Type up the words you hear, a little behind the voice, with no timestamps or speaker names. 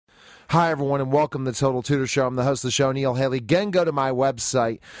Hi, everyone, and welcome to the Total Tutor Show. I'm the host of the show, Neil Haley. Again, go to my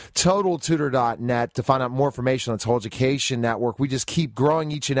website, totaltutor.net, to find out more information on the Total Education Network. We just keep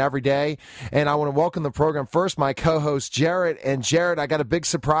growing each and every day, and I want to welcome the program first, my co-host, Jared. And, Jared, I got a big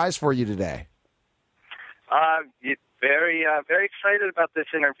surprise for you today. Very excited about this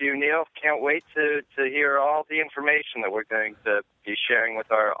interview, Neil. Can't wait to hear all the information that we're going to be sharing with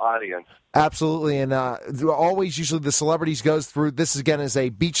our audience. Absolutely, and always, usually the celebrities goes through. This again is a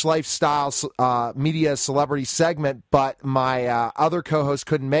Beach Lifestyle media celebrity segment, but my other co-host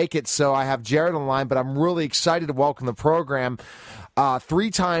couldn't make it, so I have Jared on the line. But I'm really excited to welcome the program.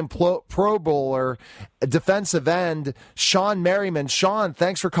 Three-time Pro Bowler, defensive end, Shawne Merriman. Shawne,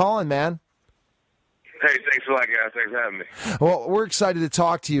 thanks for calling, man. Hey, thanks a lot, guys. Thanks for having me. Well, we're excited to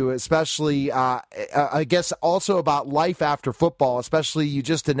talk to you, especially, I guess, also about life after football, especially you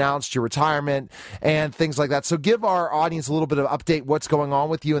just announced your retirement and things like that. So give our audience a little bit of update what's going on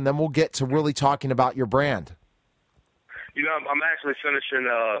with you, and then we'll get to really talking about your brand. You know, I'm actually finishing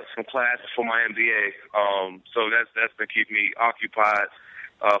some classes for my MBA, so that's been keeping me occupied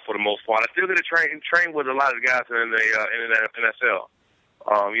for the most part. I still get to train with a lot of the guys in the NFL.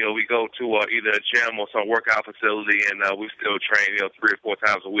 You know, we go to either a gym or some workout facility, and we still train, 3 or 4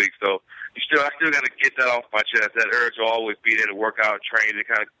 times a week. So I still got to get that off my chest. That urge will always be there to work out and train and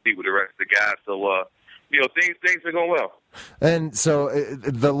kind of compete with the rest of the guys. So, things are going well. And so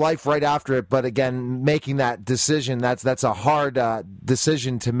the life right after it, but again, making that decision, that's a hard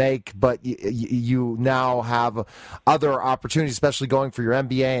decision to make, but you now have other opportunities, especially going for your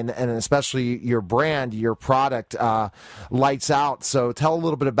MBA and especially your brand, your product, Lights Out. So tell a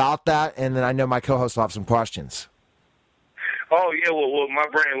little bit about that, and then I know my co-host will have some questions. Oh, yeah, well my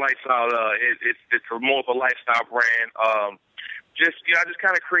brand, Lights Out, it's more of a lifestyle brand. I just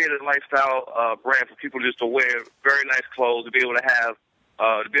kind of created a lifestyle brand for people just to wear very nice clothes, to be able to have,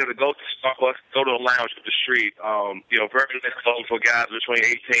 to be able to go to Starbucks, go to a lounge at the street. Very nice clothes for guys between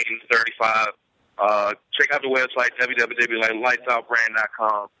 18 and 35. Check out the website,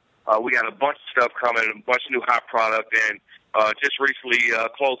 www.lightsoutbrand.com. We got a bunch of stuff coming, a bunch of new hot product, and just recently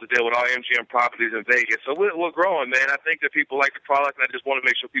closed the deal with our MGM properties in Vegas. So we're growing, man. I think that people like the product, and I just want to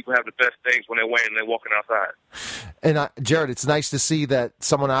make sure people have the best things when they're wearing and they're walking outside. And, Jared, it's nice to see that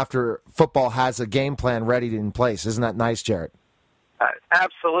someone after football has a game plan ready in place. Isn't that nice, Jared?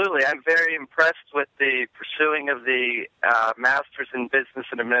 Absolutely. I'm very impressed with the pursuing of the Master's in Business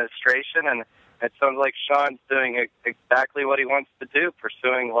and Administration, and it sounds like Shawne's doing exactly what he wants to do,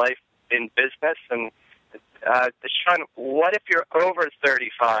 pursuing life in business. And Shawne, what if you're over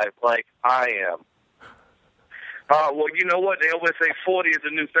 35 like I am? Well, you know what? They always say 40 is the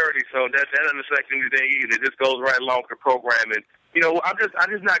new 30, so that doesn't affect anything either. It just goes right along with the program. And, I'm just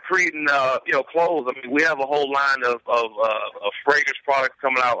not creating, clothes. I mean, we have a whole line of fragrance products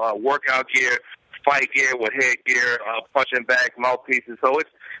coming out, workout gear, fight gear with headgear, punching bag, mouthpieces. So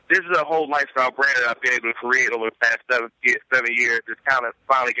this is a whole lifestyle brand that I've been able to create over the past 7 years. It's kind of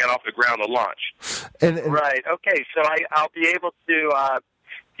finally got off the ground to launch. Right. Okay. So I'll be able to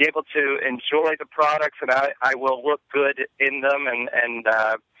enjoy the products, and I will look good in them, and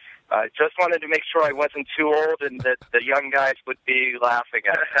just wanted to make sure I wasn't too old and that the young guys would be laughing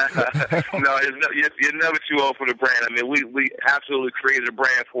at it. No, you're never too old for the brand. I mean, we absolutely created a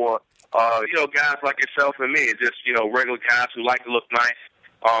brand for, guys like yourself and me, just, regular guys who like to look nice,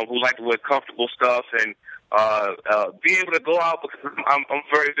 who like to wear comfortable stuff, and be able to go out, because I'm a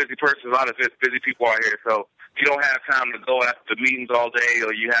very busy person. A lot of busy people out here, so you don't have time to go after the meetings all day,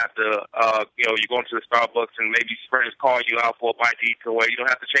 or you have to, you're going to the Starbucks and maybe friends calling you out for a bite to eat where you don't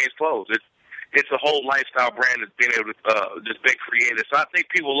have to change clothes. It's a whole lifestyle brand that's been able to just been created. So I think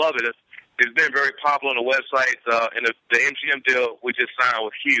people love it. It's been very popular on the website, and the MGM deal we just signed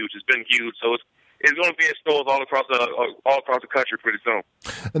was huge. It's been huge, so it's going to be in stores all across the country pretty soon.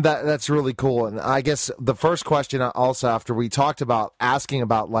 That's really cool. And I guess the first question also after we talked about asking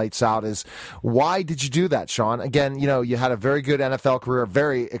about Lights Out is, why did you do that, Shawne? Again, you had a very good NFL career, a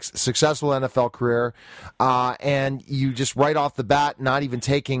very successful NFL career, and you just right off the bat, not even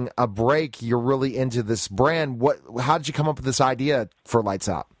taking a break, you're really into this brand. How did you come up with this idea for Lights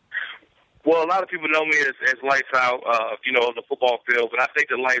Out? Well, a lot of people know me as Lights Out, on the football field, but I think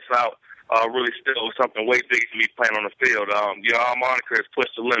that Lights Out really still something way bigger than me playing on the field. Our moniker is Push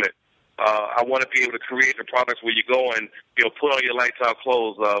the Limit. I want to be able to create the products where you go and, put on your Lights Out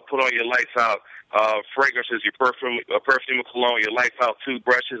clothes, put on your Lights Out fragrances, your perfume and cologne, your Lights Out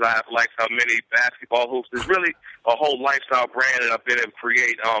toothbrushes. I have Lights Out mini basketball hoops. There's really a whole lifestyle brand that I've been able to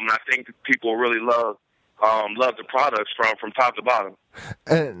create, and I think people really love love the products from top to bottom.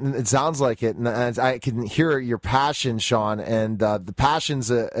 And it sounds like it, and I can hear your passion, Shawne, and the passion's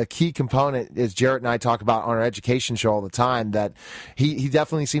a key component, as Jarrett and I talk about on our education show all the time, that he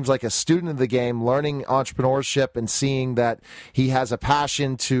definitely seems like a student of the game, learning entrepreneurship and seeing that he has a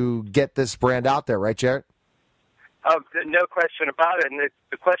passion to get this brand out there, right, Jarrett? No question about it. And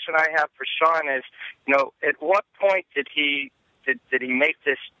the question I have for Shawne is, at what point did he make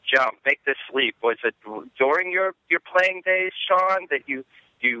this jump, make this leap? Was it during your playing days, Shawne, that you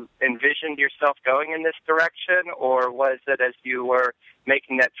envisioned yourself going in this direction, or was it as you were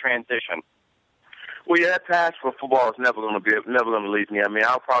making that transition? Well, yeah, that passion for football is never going to leave me. I mean,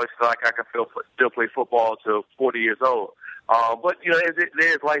 I'll probably feel like I can still play football till 40 years old. But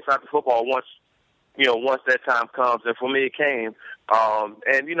there's lights out to football once that time comes, and for me it came.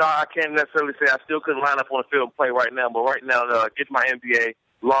 And I can't necessarily say I still couldn't line up on the field and play right now, but right now, get my MBA,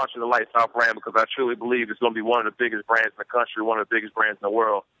 launching the Lifestyle brand, because I truly believe it's going to be one of the biggest brands in the country, one of the biggest brands in the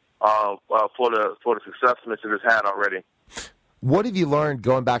world, for the successfulness it has had already. What have you learned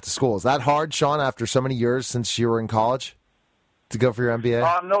going back to school? Is that hard, Shawne, after so many years since you were in college, to go for your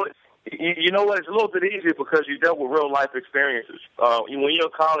MBA? No, you know what? It's a little bit easier because you dealt with real life experiences. When you're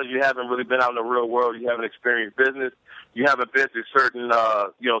in college, you haven't really been out in the real world. You haven't experienced business. You haven't been through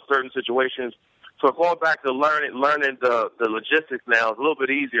certain situations. So going back to learning the logistics now is a little bit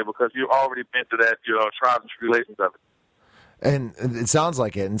easier because you've already been through that, trials and tribulations of it. And it sounds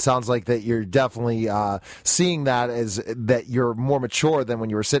like it. And it sounds like that you're definitely seeing that as that you're more mature than when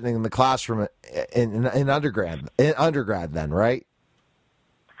you were sitting in the classroom in undergrad then, right?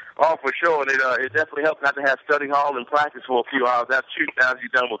 Oh, for sure. And it definitely helps not to have study hall and practice for a few hours after you're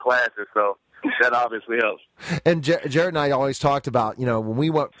done with classes. So that obviously helps. And Jarrett and I always talked about, when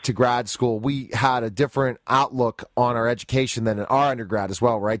we went to grad school, we had a different outlook on our education than in our undergrad as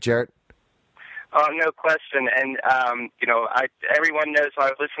well, right, Jarrett? Oh, no question. And, everyone knows,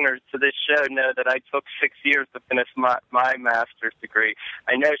 our listeners to this show know that I took 6 years to finish my master's degree.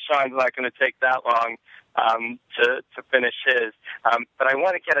 I know Shawne's not going to take that long to finish his. But I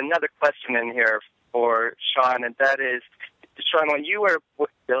want to get another question in here for Shawne, and that is, Shawne, when you were,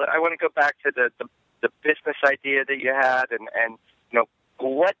 I want to go back to the business idea that you had, and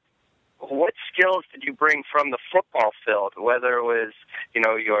what skills did you bring from the football field, whether it was,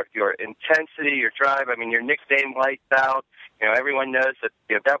 your intensity, your drive? I mean, your nickname, Lights Out, everyone knows that,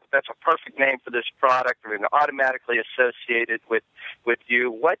 that's a perfect name for this product. I mean, automatically associated with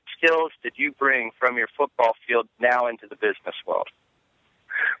you. What skills did you bring from your football field now into the business world?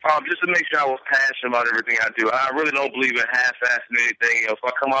 Just to make sure I was passionate about everything I do. I really don't believe in half-assing anything. If I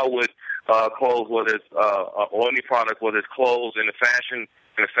come out with clothes, whether it's or any product, whether it's clothes in the fashion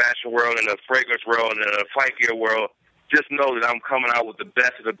world, in the fragrance world, and in the fight gear world, just know that I'm coming out with the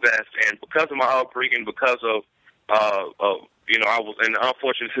best of the best. And because of my upbringing, because of I was in an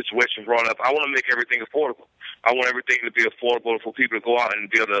unfortunate situation growing up, I want to make everything affordable. I want everything to be affordable for people to go out and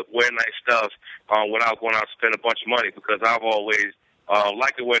be able to wear nice stuff without going out and spend a bunch of money, because I've always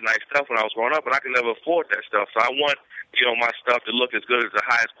liked to wear nice stuff when I was growing up, but I could never afford that stuff. So I want, my stuff to look as good as the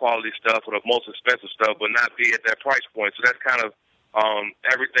highest quality stuff or the most expensive stuff, but not be at that price point. So that's kind of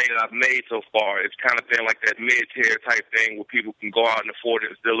everything that I've made so far. It's kind of been like that mid-tier type thing where people can go out and afford it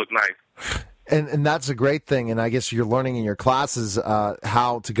and still look nice. And that's a great thing, and I guess you're learning in your classes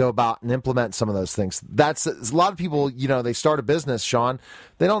how to go about and implement some of those things. That's a lot of people, they start a business, Shawne.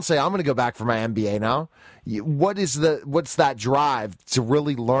 They don't say, I'm going to go back for my MBA now. What's that drive to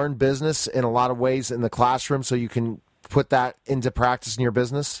really learn business in a lot of ways in the classroom so you can put that into practice in your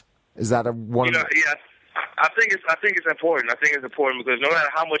business? Is that one? Yeah. I think it's important. I think it's important because no matter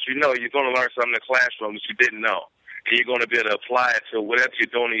how much you know, you're going to learn something in the classroom that you didn't know. And you're going to be able to apply it to whatever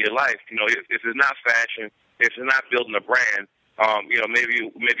you're doing in your life. If it's not fashion, if it's not building a brand, maybe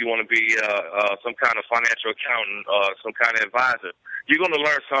you want to be some kind of financial accountant, some kind of advisor. You're going to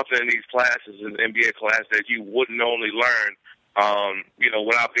learn something in these classes, in the MBA class, that you wouldn't normally learn,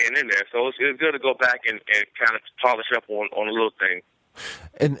 without being in there. So it's good to go back and kind of polish up on a little thing.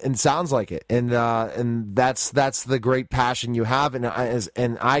 And sounds like it, and that's the great passion you have, and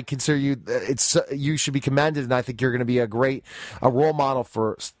I consider you. You should be commended, and I think you're going to be a role model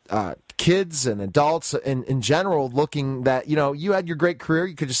for kids and adults in general. Looking that you had your great career,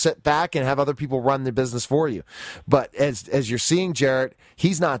 you could just sit back and have other people run the business for you. But as you're seeing Jarrett,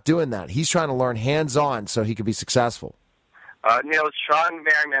 he's not doing that. He's trying to learn hands on so he could be successful. Shawne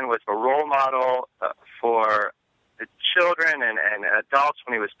Merriman was a role model for the children and adults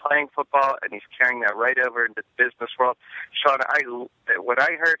when he was playing football, and he's carrying that right over into the business world. Shawne, what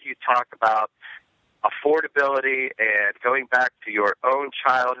I heard you talk about affordability and going back to your own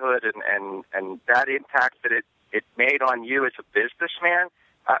childhood and that impact that it made on you as a businessman,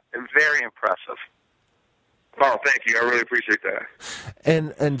 very impressive. Oh, thank you. I really appreciate that.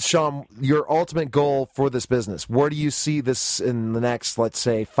 And Shawne, your ultimate goal for this business, where do you see this in the next, let's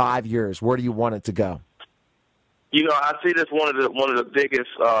say, 5 years? Where do you want it to go? You know, I see this one of the biggest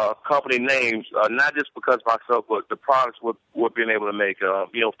company names, not just because of myself, but the products we're being able to make.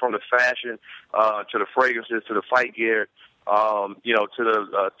 You know, from the fashion to the fragrances to the fight gear, you know, to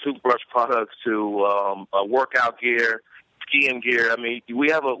the toothbrush products to workout gear, skiing gear. I mean, we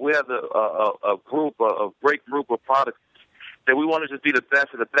have a great group of products that we want to just be the best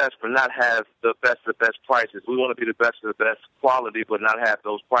of the best, but not have the best of the best prices. We want to be the best of the best quality, but not have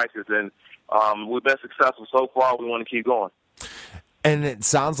those prices. And we've been successful so far. We want to keep going. And it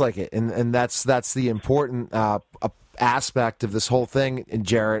sounds like it, and that's the important aspect of this whole thing,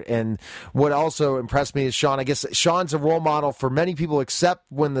 Jarrett. And what also impressed me is Shawne. I guess Shawne's a role model for many people, except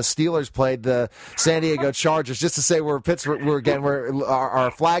when the Steelers played the San Diego Chargers. Just to say, we're Pittsburgh. We're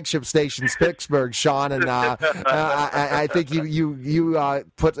our flagship station's Pittsburgh, Shawne, and I think you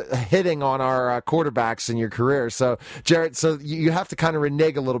put hitting on our quarterbacks in your career. So, Jarrett, so you have to kind of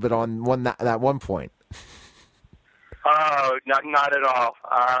renege a little bit on that one point. Oh, not at all.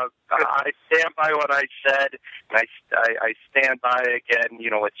 I stand by what I said, and I stand by, again,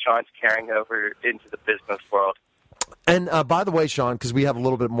 you know, what Shawne's carrying over into the business world. And by the way, Shawne, because we have a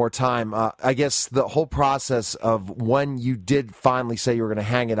little bit more time, I guess the whole process of when you did finally say you were going to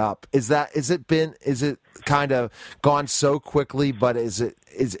hang it up, is it kind of gone so quickly, but is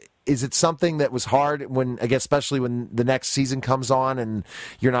it something that was hard when, I guess, especially when the next season comes on and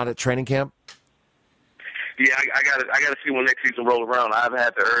you're not at training camp? Yeah, I got to see when next season rolls around. I haven't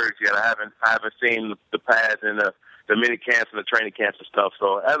had the urge yet. I haven't seen the pads and the mini camps and the training camps and stuff.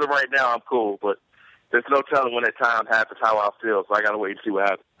 So as of right now, I'm cool. But there's no telling when that time happens, how I feel. So I got to wait and see what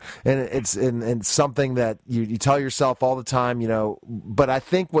happens. And it's something that you tell yourself all the time, you know. But I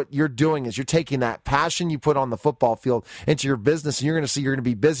think what you're doing is you're taking that passion you put on the football field into your business, and you're going to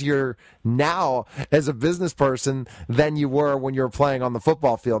be busier now as a business person than you were when you were playing on the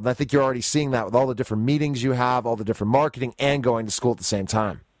football field. And I think you're already seeing that with all the different meetings you have, all the different marketing, and going to school at the same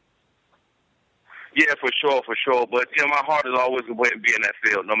time. Yeah, for sure. But you know, my heart is always going to be in that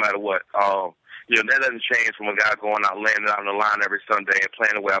field, no matter what. You know, that doesn't change from a guy going out, landing out on the line every Sunday and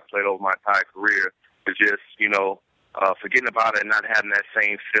playing the way I played over my entire career. It's just, you know, forgetting about it and not having that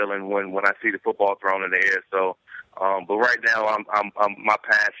same feeling when I see the football thrown in the air. So, but right now, I'm my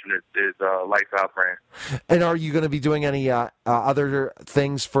passion is Lights Out brand. And are you going to be doing any other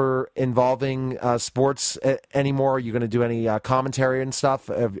things for involving sports anymore? Are you going to do any commentary and stuff,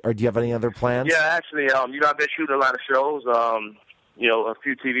 or do you have any other plans? Yeah, actually, you know, I've been shooting a lot of shows. You know, a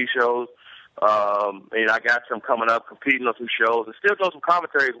few TV shows. And I got some coming up, competing on some shows, and still doing some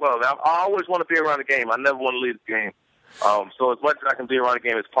commentary as well. I always want to be around the game. I never want to leave the game. So as much as I can be around the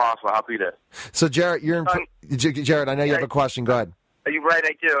game as possible, I'll be there. So Jarrett, Jarrett, I know you have a question. Go ahead. You're right,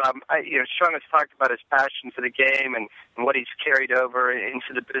 I do. You know, Shawne has talked about his passion for the game and what he's carried over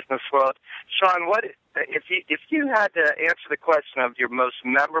into the business world. Shawne, what if you had to answer the question of your most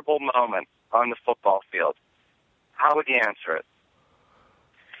memorable moment on the football field? How would you answer it?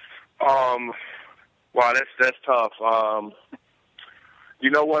 Wow, that's tough.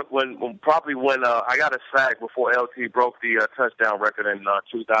 You know what? When I got a sack before LT broke the touchdown record in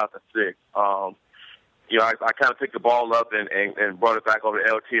 2006. You know, I kind of picked the ball up and brought it back over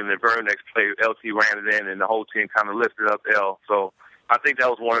to LT, and the very next play, LT ran it in, and the whole team kind of lifted up L. So I think that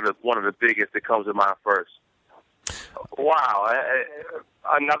was one of the biggest that comes to mind first. Wow,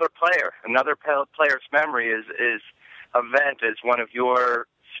 another player's memory is event is one of your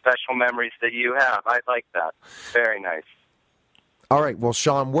special memories that you have. I like that. Very nice. All right. Well,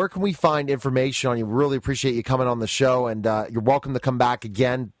 Shawne, where can we find information on you? Really appreciate you coming on the show, and you're welcome to come back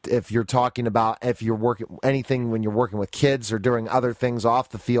again if you're talking about if you're working anything when you're working with kids or doing other things off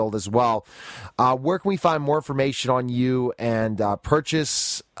the field as well. Where can we find more information on you and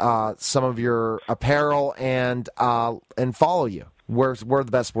purchase some of your apparel and follow you? Where are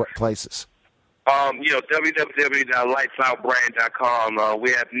the best places? You know, www.lightsoutbrand.com.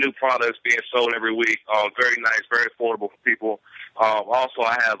 We have new products being sold every week. Very nice, very affordable for people. Also,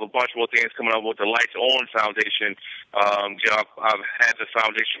 I have a bunch more things coming up with the Lights On Foundation. You know, I've had the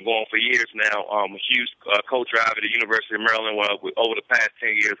foundation going for years now. A huge co-drive at the University of Maryland. Over the past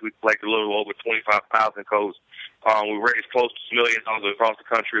 10 years, we've collected a little over 25,000 codes. We raised close to $1 million across the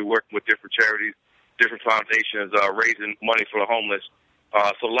country, working with different charities, different foundations, raising money for the homeless.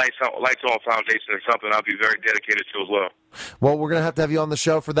 So Lights On Foundation is something I'll be very dedicated to as well. Well, we're going to have you on the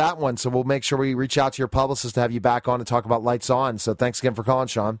show for that one, so we'll make sure we reach out to your publicist to have you back on to talk about Lights On. So thanks again for calling,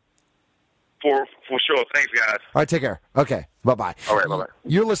 Shawne. For sure. Thanks, guys. All right, take care. Okay, bye-bye. All right, bye-bye.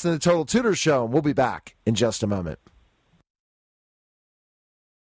 You're listening to the Total Tutor Show, and we'll be back in just a moment.